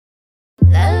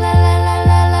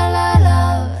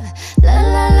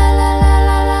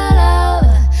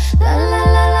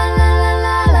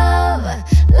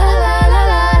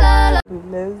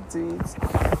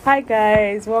Hi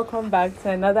guys, welcome back to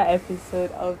another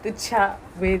episode of the chat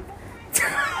with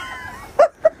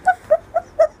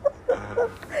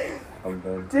I'm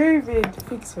done. David.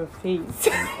 Fix your face.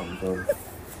 I'm done.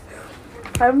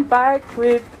 I'm back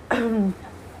with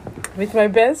my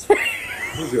best friend.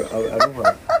 Who's your? I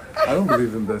don't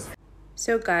believe in best.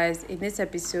 So guys, in this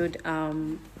episode,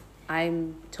 I'm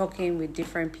talking with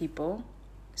different people.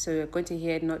 So you're going to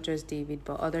hear not just David,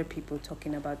 but other people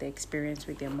talking about their experience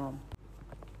with their mom.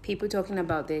 People talking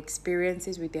about their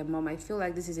experiences with their mom. I feel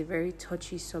like this is a very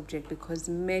touchy subject because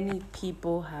many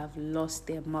people have lost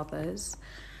their mothers.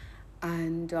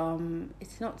 And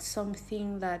it's not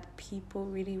something that people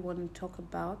really want to talk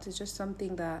about. It's just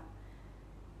something that,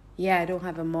 I don't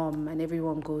have a mom, and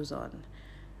everyone goes on.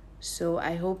 So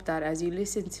I hope that as you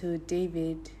listen to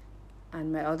David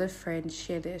and my other friends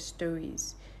share their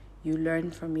stories, you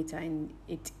learn from it and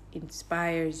it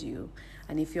inspires you.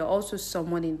 And if you're also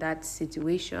someone in that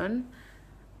situation,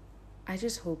 I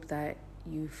just hope that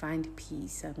you find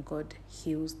peace and God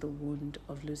heals the wound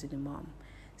of losing a mom.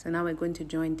 So now we're going to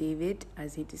join David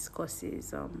as he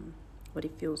discusses what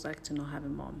it feels like to not have a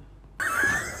mom.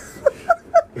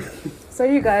 So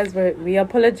you guys, we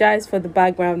apologize for the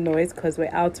background noise because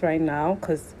we're out right now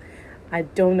because I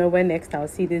don't know when next I'll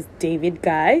see this David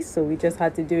guy. So we just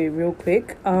had to do it real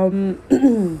quick.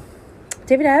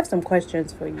 David, I have some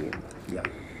questions for you. Yeah.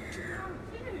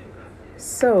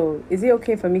 So, is it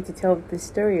okay for me to tell this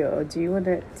story or do you want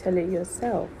to tell it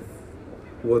yourself?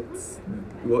 What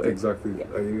exactly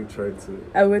are you trying to?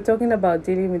 We're talking about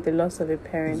dealing with the loss of a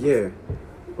parent. Yeah.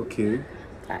 Okay.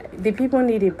 The people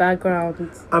need a background.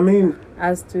 I mean,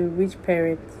 as to which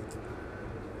parent.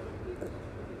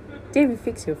 David,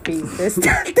 fix your face. Let's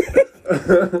start.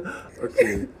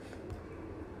 Okay.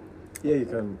 Yeah, you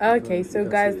can. Okay, so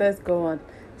guys, let's go on.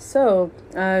 So,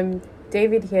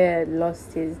 David here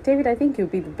lost his... David, I think you'll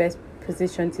be the best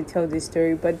position to tell this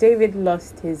story, but David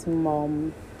lost his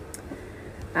mom.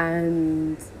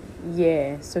 And,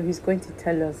 so he's going to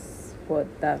tell us what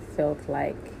that felt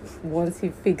like once he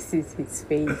fixes his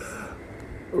face.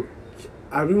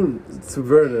 I don't, to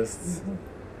be honest.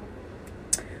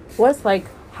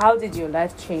 How did your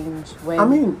life change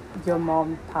when your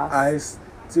mom passed? I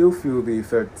still feel the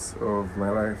effects of my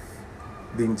life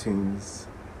being changed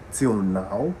till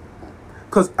now.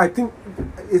 Because I think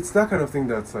it's that kind of thing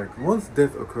that's like, once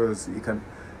death occurs, you can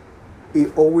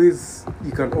always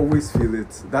feel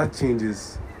it. That change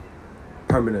is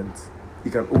permanent.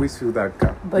 You can always feel that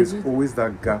gap. There's always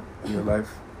that gap in your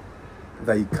life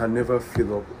that you can never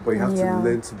fill up. But you have to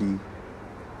learn to be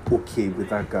okay with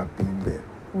that gap being there.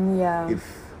 Yeah. If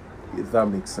that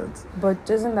makes sense. But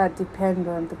doesn't that depend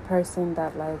on the person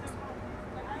that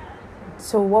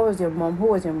So what was your mom?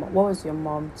 What was your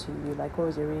mom to you? What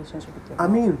was your relationship with your mom?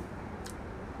 I mean,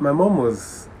 my mom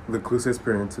was the closest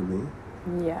parent to me.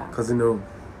 Yeah. Because,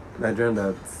 Nigerian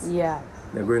dads. Yeah.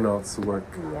 They're going out to work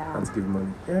and to give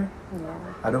money. Yeah.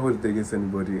 Yeah. I don't hold it against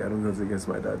anybody. I don't hold it against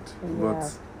my dad. Yeah.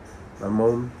 But my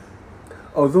mom,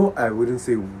 although I wouldn't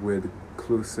say we're the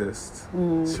closest,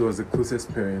 she was the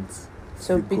closest parent.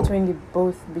 So between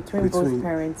both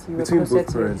parents, you were closer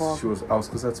to your mom. I was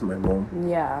closer to my mom.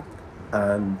 Yeah.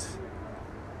 And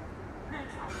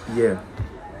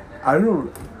I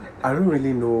don't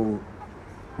really know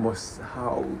much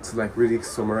how to really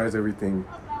summarize everything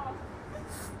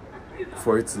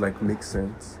for it to make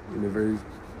sense in a very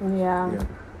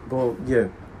But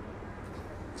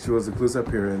she was a closer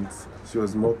parent. She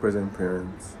was a more present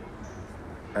parent.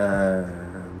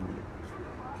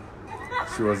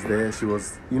 She was there. She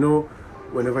was,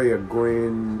 whenever you're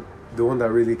going, the one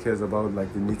that really cares about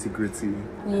the nitty gritty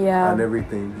and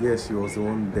everything. Yeah, she was the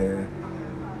one there.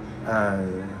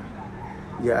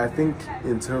 I think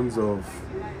in terms of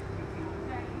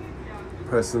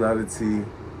personality,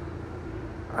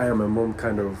 I and my mom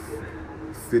kind of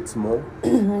fit more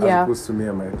as opposed to me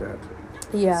and my dad.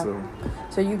 Yeah.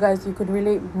 So you guys, you could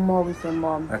relate more with your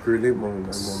mom. I could relate more with my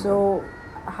mom. So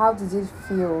how did it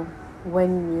feel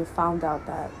when you found out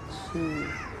that she...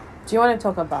 Do you want to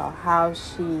talk about how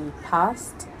she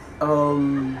passed?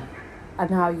 And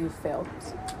how you felt?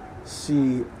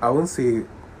 I won't say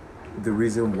the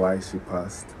reason why she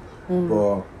passed,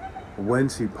 but when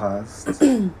she passed,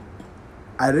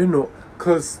 I don't know,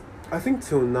 because I think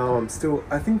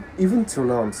even till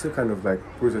now, I'm still kind of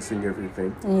processing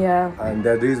everything. Yeah. And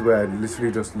there are days where I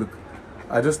literally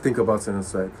I just think about it and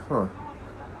it's like,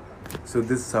 so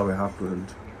this is how it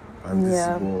happened. And this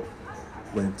is what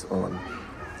went on.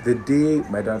 The day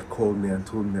my dad called me and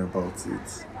told me about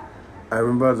it, I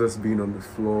remember just being on the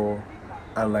floor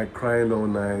and crying all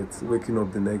night, waking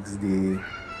up the next day.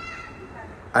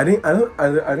 I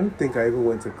don't think I even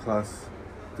went to class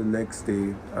the next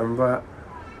day. I remember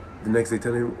the next day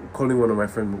calling one of my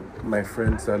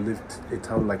friends that lived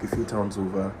a few towns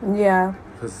over. Yeah.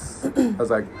 Because I was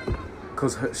like,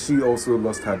 because she also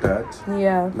lost her dad.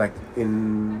 Yeah. Like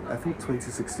in, I think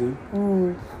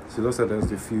 2016. She lost her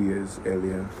dad a few years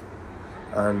earlier.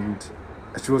 And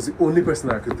she was the only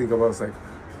person I could think of. I was like,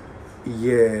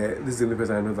 yeah, this is the only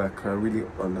person I know that can really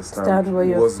understand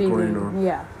what's going on.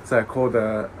 Yeah. So I called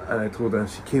her and I told her, and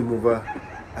she came over.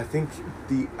 I think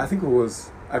I called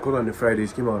her on a Friday.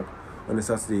 She came out on a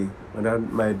Saturday.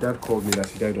 My dad called me that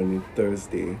she died on a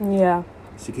Thursday. Yeah.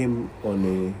 She came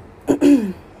on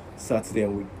a Saturday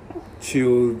and we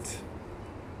chilled.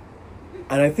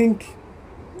 And I think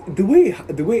the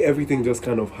way everything just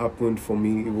kind of happened for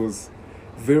me, it was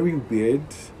very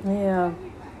weird. Yeah.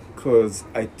 Because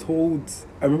I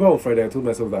remember on Friday I told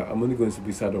myself that I'm only going to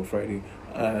be sad on Friday,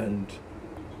 and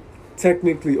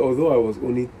technically, although I was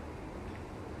only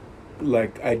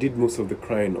I did most of the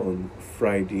crying on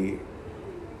Friday,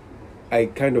 I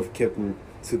kind of kept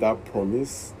to that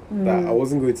promise that I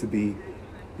wasn't going to be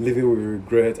living with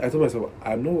regret. I told myself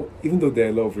I'm not, even though there are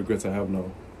a lot of regrets I have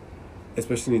now,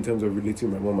 especially in terms of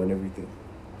relating with my mom and everything,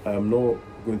 I'm not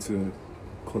going to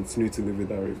continue to live with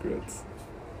that regret.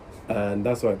 And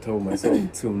that's what I tell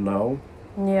myself till now.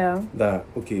 Yeah. That,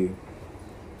 okay,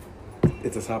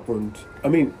 it has happened. I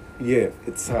mean, yeah,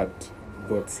 it's sad,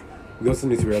 but we also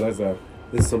need to realize that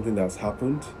this is something that's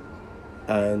happened,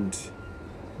 and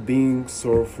being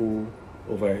sorrowful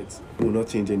over it will not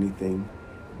change anything.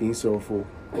 Being sorrowful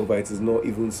over it is not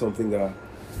even something that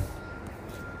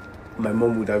my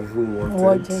mom would have even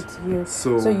wanted you.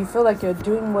 So you feel like you're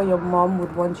doing what your mom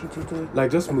would want you to do. Like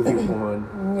just moving on.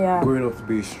 Yeah. Growing up to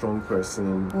be a strong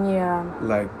person. Yeah.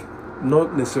 Like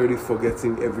not necessarily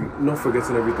forgetting everything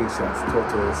she has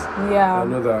taught us. Yeah. I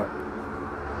know that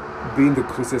being the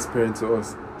closest parent to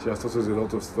us, she has taught us a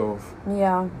lot of stuff.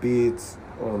 Yeah. Be it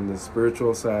on the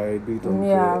spiritual side, be it on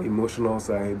the emotional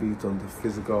side, be it on the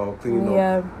physical, cleaning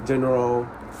up, general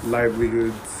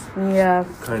livelihoods,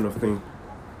 kind of thing.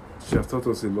 She has taught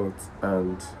us a lot,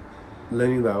 and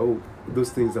learning that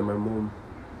those things that my mom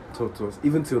taught us,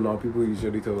 even till now, people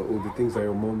usually tell us, the things that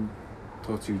your mom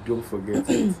taught you, don't forget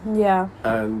it. Yeah.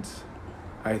 And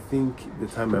I think the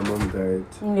time my mom died,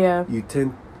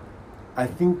 I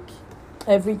think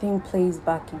everything plays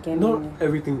back again. Not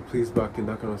everything plays back in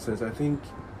that kind of sense. I think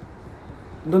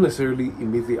not necessarily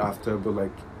immediately after,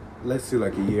 but let's say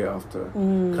a year after,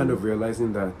 kind of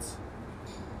realizing that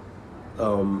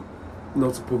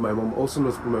not to put my mom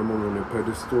on a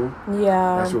pedestal.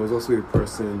 Yeah. That she was also a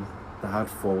person that had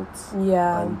faults.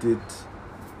 Yeah. And did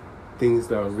things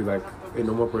that would be like a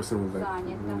normal person was like,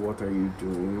 what are you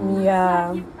doing?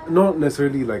 Yeah. Not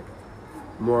necessarily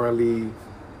morally,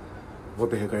 what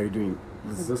the heck are you doing?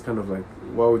 It's just kind of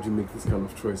why would you make this kind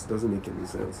of choice? It doesn't make any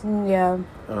sense. Yeah.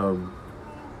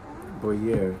 But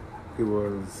yeah, it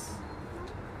was,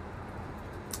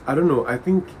 I don't know, I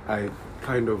think I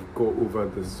kind of got over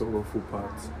the sorrowful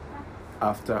part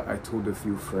after I told a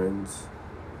few friends,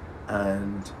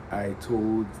 and I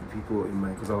told people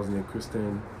because I was in a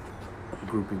Christian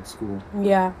group in school.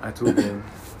 Yeah. I told them,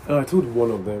 I told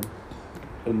one of them,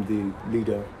 the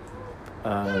leader,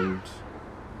 and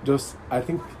just, I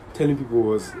think telling people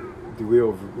was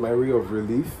my way of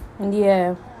relief.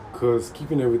 Yeah. Because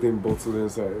keeping everything bottled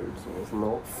inside was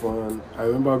not fun. I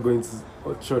remember going to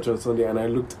church on Sunday, and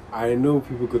I know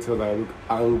people could tell that I look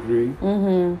angry.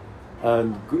 Mm-hmm.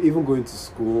 And even going to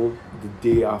school the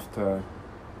day after,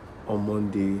 on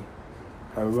Monday,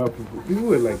 I remember people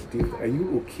were like, Dave, are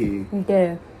you okay?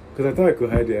 Yeah. Because I thought I could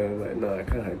hide it, and I was like, no, I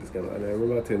can't hide this guy. And I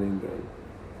remember telling them.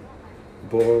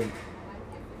 But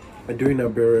during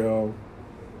that burial,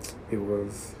 it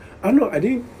was, I don't know, I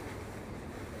didn't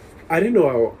know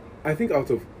how. I think out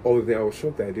of all of them, I was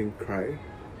shocked that I didn't cry.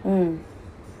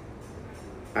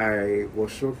 I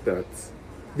was shocked that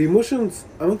the emotions,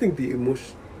 I think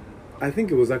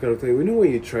it was that kind of thing. You know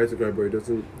when you try to cry but it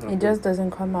doesn't happen? It just doesn't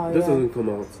come out. It just doesn't come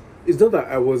out. It's not that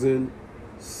I wasn't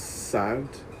sad,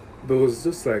 but it was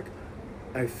just I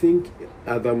think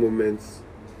at that moment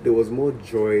there was more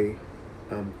joy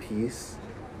and peace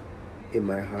in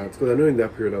my heart. Because I know in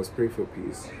that period I was praying for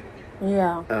peace.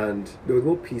 Yeah. And there was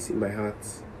more peace in my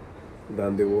heart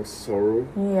than there was sorrow.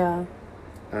 Yeah.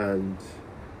 And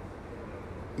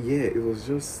yeah, it was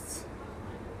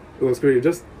great.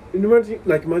 Just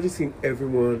imagine seeing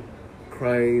everyone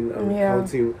crying and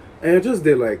counting, and you're just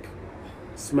there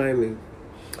smiling.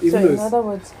 So in other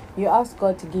words, you asked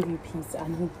God to give you peace,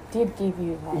 and He did give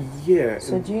you that. Yeah.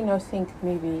 So do you not think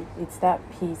maybe it's that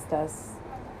peace that's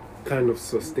kind of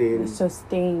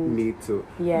sustained me to.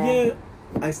 Yeah.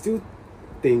 I still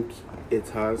think it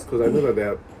has, because I know that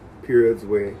there are periods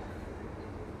where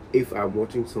if I'm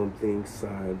watching something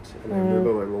sad and I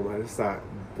remember my mom, I just start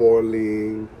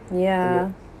bawling.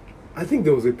 Yeah. I think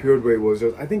there was a period where it was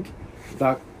just, I think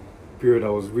that period I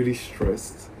was really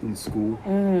stressed in school.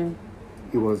 I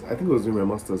think it was during my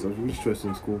master's. I was really stressed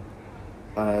in school,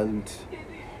 and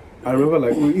I remember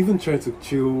like we were even trying to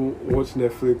chill, watch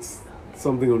Netflix,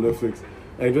 something on Netflix,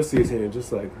 and I just see it here and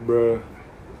just like, bruh,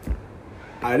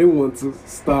 I didn't want to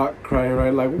start crying,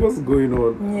 right? Like, what's going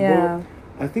on? Yeah.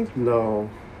 But I think now,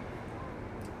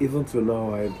 even to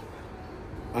now,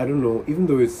 I don't know, even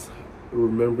though it's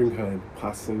remembering her in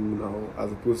passing now,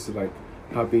 as opposed to like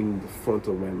her being in the front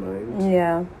of my mind,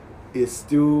 Yeah. it's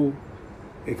still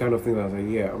a kind of thing that I was like,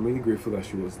 yeah, I'm really grateful that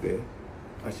she was there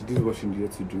and she did what she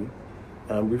needed to do.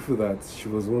 And I'm grateful that she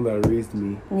was the one that raised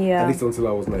me, Yeah. at least until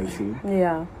I was 19.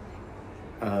 Yeah.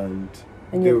 And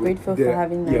you're grateful for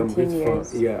having 19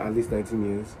 years. Yeah, at least 19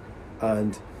 years.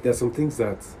 And there are some things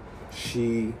that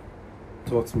she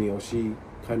taught me, or she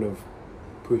kind of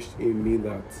pushed in me,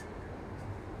 that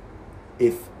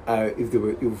if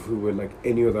we were like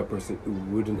any other person, it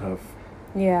wouldn't have.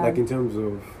 Yeah. Like in terms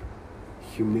of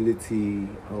humility,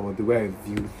 or the way I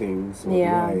view things, or the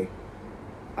way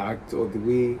I act, or the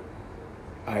way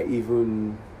I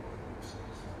even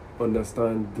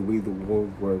understand the way the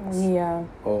world works. Yeah.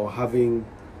 Or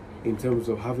in terms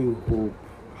of having hope,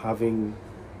 having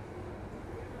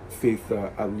faith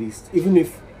that at least, even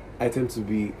if I tend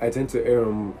to err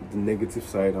on the negative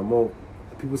side.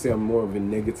 People say I'm more of a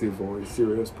negative or a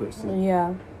serious person.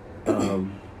 Yeah.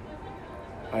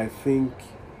 I think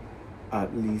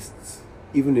at least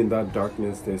even in that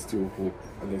darkness there's still hope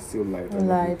and there's still light.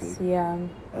 Lights, yeah.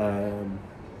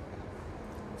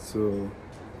 So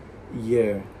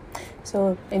yeah.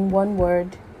 So in one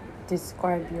word,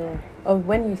 describe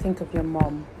when you think of your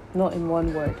mom, not in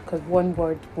one word, because one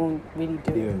word won't really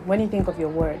do it. When you think of your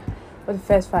word, what are the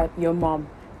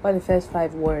first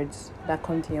 5 words that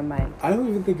come to your mind? I don't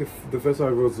even think if the first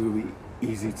 5 words will be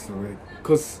easy to write,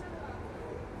 because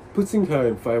putting her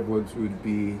in 5 words would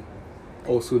be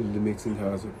also limiting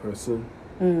her as a person.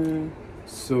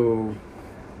 So,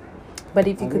 but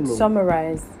if you could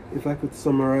summarize, if I could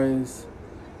summarize,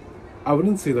 I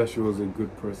wouldn't say that she was a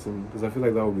good person, because I feel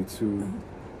like that would be too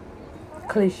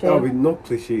cliche. That would be not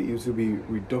cliche. It would be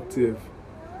reductive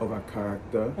of her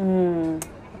character.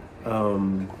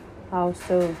 How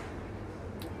so?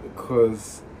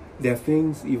 Because there are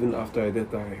things even after I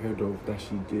did that I heard of that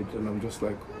she did, and I'm just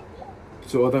like,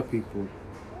 to other people,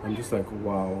 I'm just like,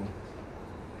 wow.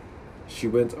 She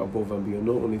went above and beyond,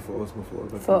 not only for us but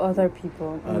for other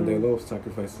people. And there are a lot of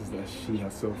sacrifices that she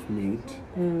herself made,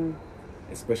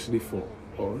 especially for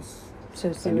us.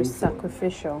 So she was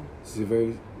sacrificial. She's a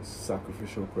very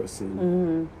sacrificial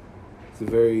person. She's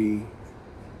a very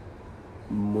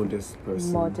modest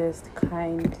person. Modest,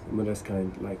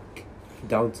 kind, like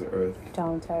down to earth.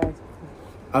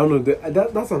 I don't know,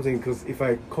 that's something, because if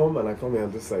I come here,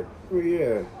 I'm just like, oh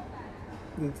yeah,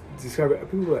 describe it.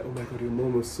 People are like, oh my god, your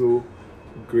mom was so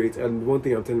great. And one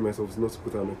thing I'm telling myself is not to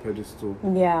put her on a pedestal.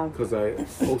 Yeah. Because I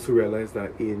also realized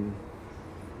that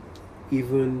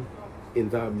even in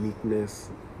that meekness,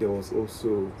 there was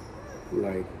also,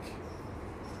 like,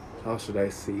 how should I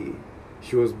say,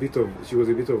 she was a bit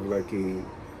of like an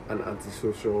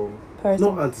antisocial person.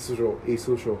 Not antisocial,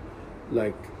 asocial,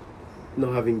 like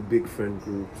not having big friend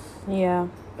groups. Yeah.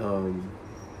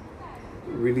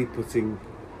 Really putting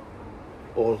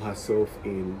all herself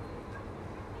in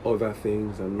other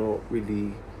things and not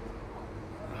really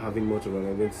having much of an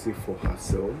identity for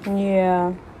herself.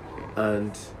 Yeah.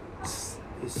 And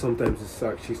sometimes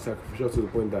she's sacrificial to the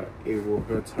point that it will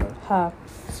hurt her.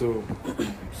 So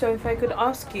if I could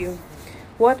ask you,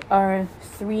 what are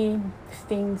 3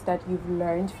 things that you've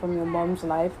learned from your mom's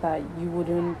life that you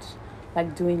wouldn't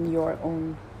like do in your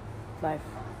own life?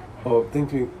 Oh,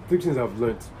 three things I've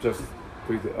learned, just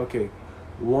quickly. Okay.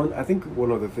 I think one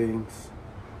of the things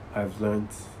I've learned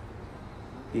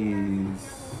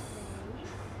is,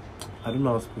 I don't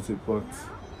know how to put it, but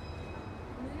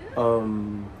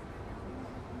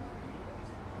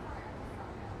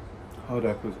how do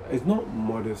I put it? It's not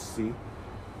modesty.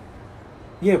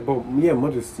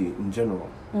 Modesty in general.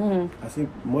 I think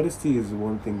modesty is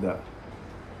one thing that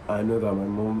I know that my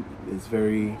mom is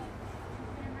very,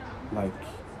 like,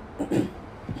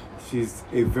 she's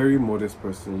a very modest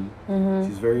person.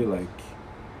 She's very, like,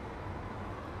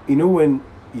 when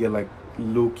you're like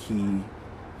low-key,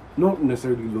 not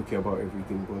necessarily low-key about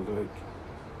everything, but like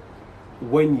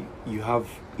when you have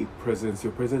a presence,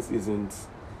 your presence isn't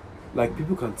like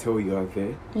people can tell you are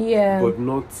there, Yeah. but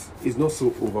it's not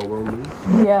so overwhelming.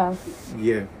 Yeah.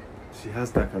 Yeah, she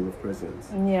has that kind of presence,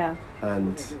 Yeah.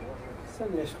 and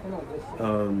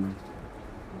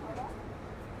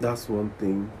that's one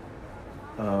thing.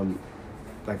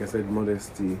 Like I said,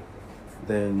 modesty.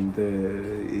 Then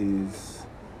there is,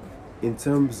 in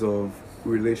terms of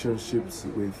relationships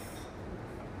with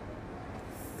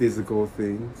physical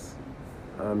things,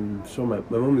 I'm sure my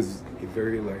mom is a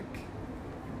very like,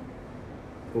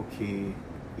 okay,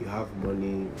 you have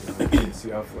money, you have this,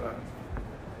 you have that.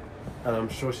 And I'm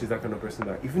sure she's that kind of person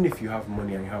that even if you have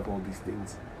money and you have all these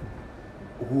things,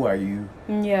 who are you?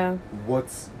 Yeah.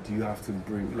 What do you have to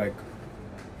bring?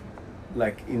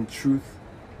 Like in truth,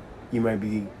 you might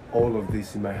be all of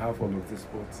this, you might have all of this,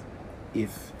 but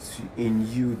if in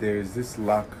you there is this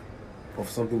lack of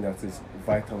something that is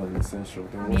vital and essential,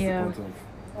 then what's the point of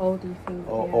all these things?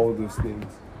 all those things?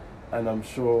 And I'm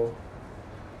sure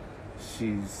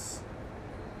she was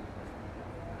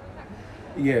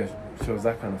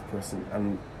that kind of person.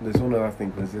 And there's one other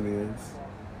thing, resilience.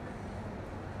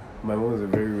 My mom is a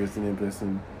very resilient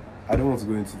person. I don't want to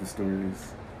go into the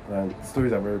stories. And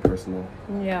stories are very personal.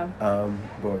 Yeah.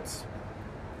 But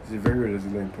she's a very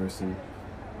resilient person.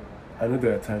 I know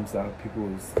there are times that people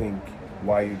will think,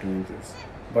 why are you doing this?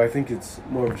 But I think it's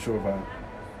more of a show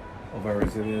of our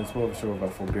resilience, more of a show of our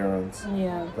forbearance.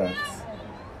 Yeah. That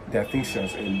there are things she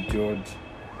has endured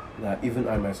that even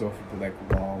I myself would be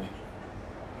like, wow,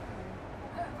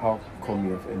 how come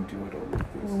you have endured all of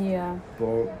this? Yeah.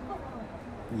 But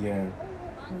yeah.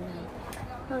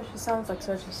 No, she sounds like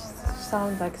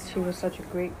she was such a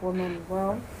great woman.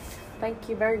 Well, thank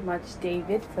you very much,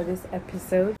 David, for this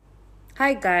episode.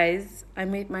 Hi guys,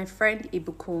 I'm with my friend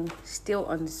Ibukun, still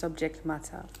on the subject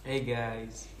matter. Hey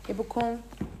guys. Ibukun,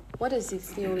 what does it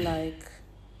feel like,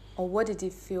 or what did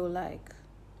it feel like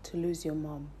to lose your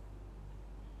mom?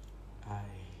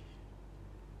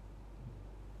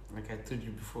 Like I told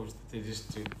you before,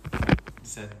 these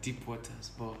are deep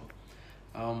waters, but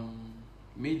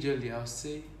majorly I'll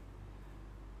say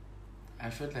I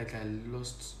felt like I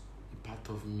lost a part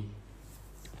of me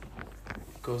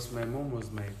because my mom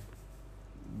was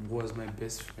my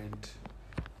best friend.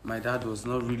 My dad was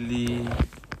not really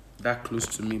that close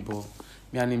to me, but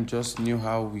me and him just knew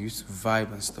how we used to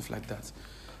vibe and stuff like that.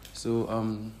 So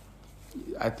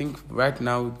I think right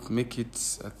now make it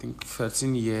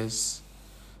 13 years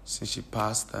since she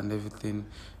passed and everything.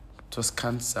 It was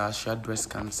cancer. She had breast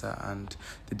cancer, and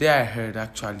the day I heard,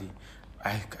 actually,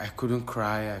 I couldn't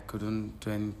cry. I couldn't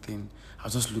do anything. I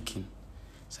was just looking.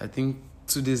 So I think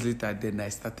 2 days later, then I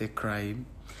started crying.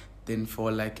 Then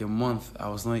for like a month, I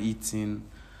was not eating.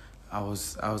 I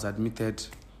was admitted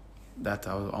that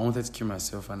I wanted to kill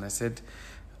myself, and I said,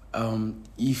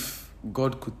 if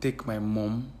God could take my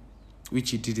mom,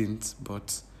 which He didn't,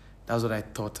 but that's what I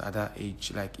thought at that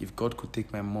age. Like, if God could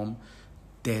take my mom,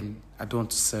 then I don't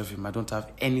want to serve Him. I don't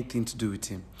have anything to do with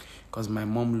Him, because my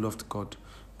mom loved God,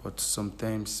 but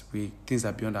sometimes things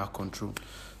are beyond our control.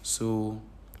 So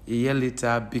a year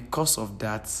later, because of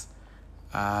that,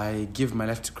 I gave my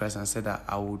life to Christ and said that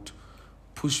I would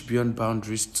push beyond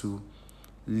boundaries to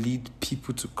lead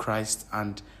people to Christ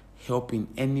and help in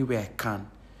any way I can.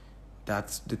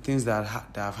 That the things that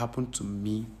have happened to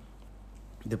me,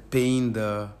 the pain,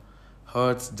 the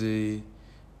hurt, the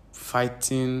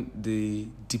fighting, the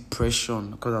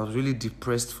depression, because I was really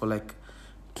depressed for like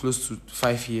close to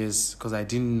 5 years because I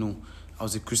didn't know. I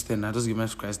was a Christian. I just gave my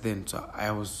life to Christ then. So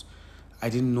I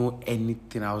didn't know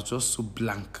anything. I was just so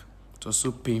blank. It was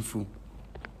so painful.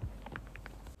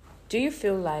 Do you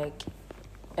feel like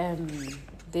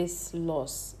this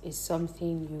loss is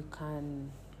something you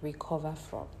can recover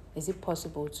from? Is it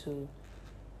possible to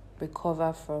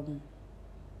recover from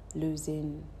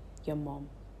losing your mom?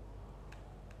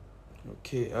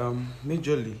 Okay,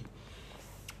 majorly,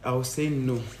 I would say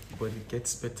no, but it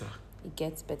gets better. It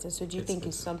gets better. So do you think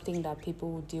it's something that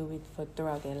people will deal with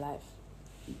throughout their life?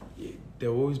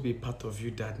 There will always be a part of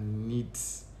you that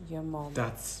needs your mom,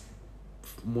 that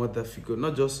mother figure,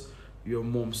 not just your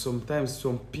mom. Sometimes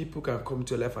some people can come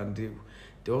to your life and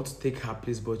they want to take her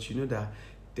place, but you know that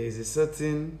there's a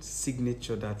certain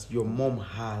signature that your mom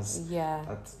has. Yeah,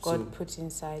 that God put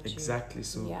inside you. Exactly.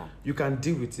 So you can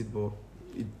deal with it, but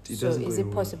it doesn't go away. So is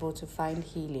it possible to find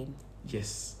healing?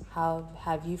 Yes. How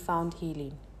have you found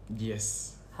healing?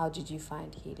 Yes. How did you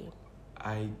find healing?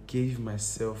 I gave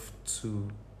myself to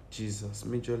Jesus.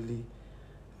 Majorly,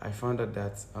 I found out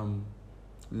that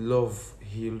love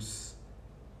heals.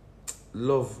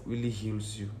 Love really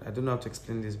heals you. I don't know how to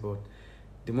explain this, but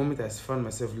the moment I found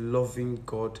myself loving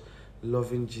God,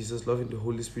 loving Jesus, loving the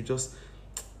Holy Spirit, just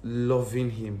loving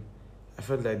Him, I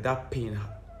felt like that pain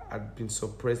had been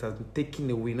suppressed, has been taken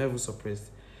away, not even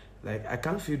suppressed. Like, I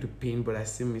can't feel the pain, but I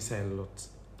still miss her a lot.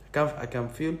 I can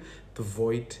feel the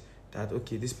void that,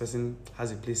 okay, this person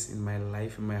has a place in my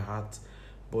life, in my heart,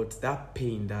 but that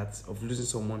pain that of losing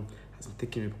someone has been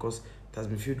taken away because it has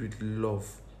been filled with love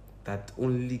that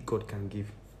only God can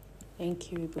give.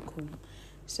 Thank you, Ibukum.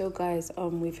 So guys,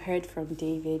 we've heard from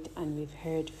David and we've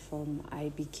heard from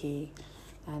IBK,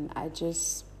 and I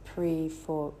just pray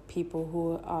for people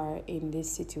who are in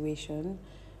this situation.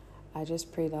 I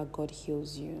just pray that God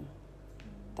heals you.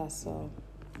 That's all.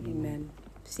 Amen.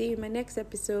 See you in my next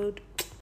episode.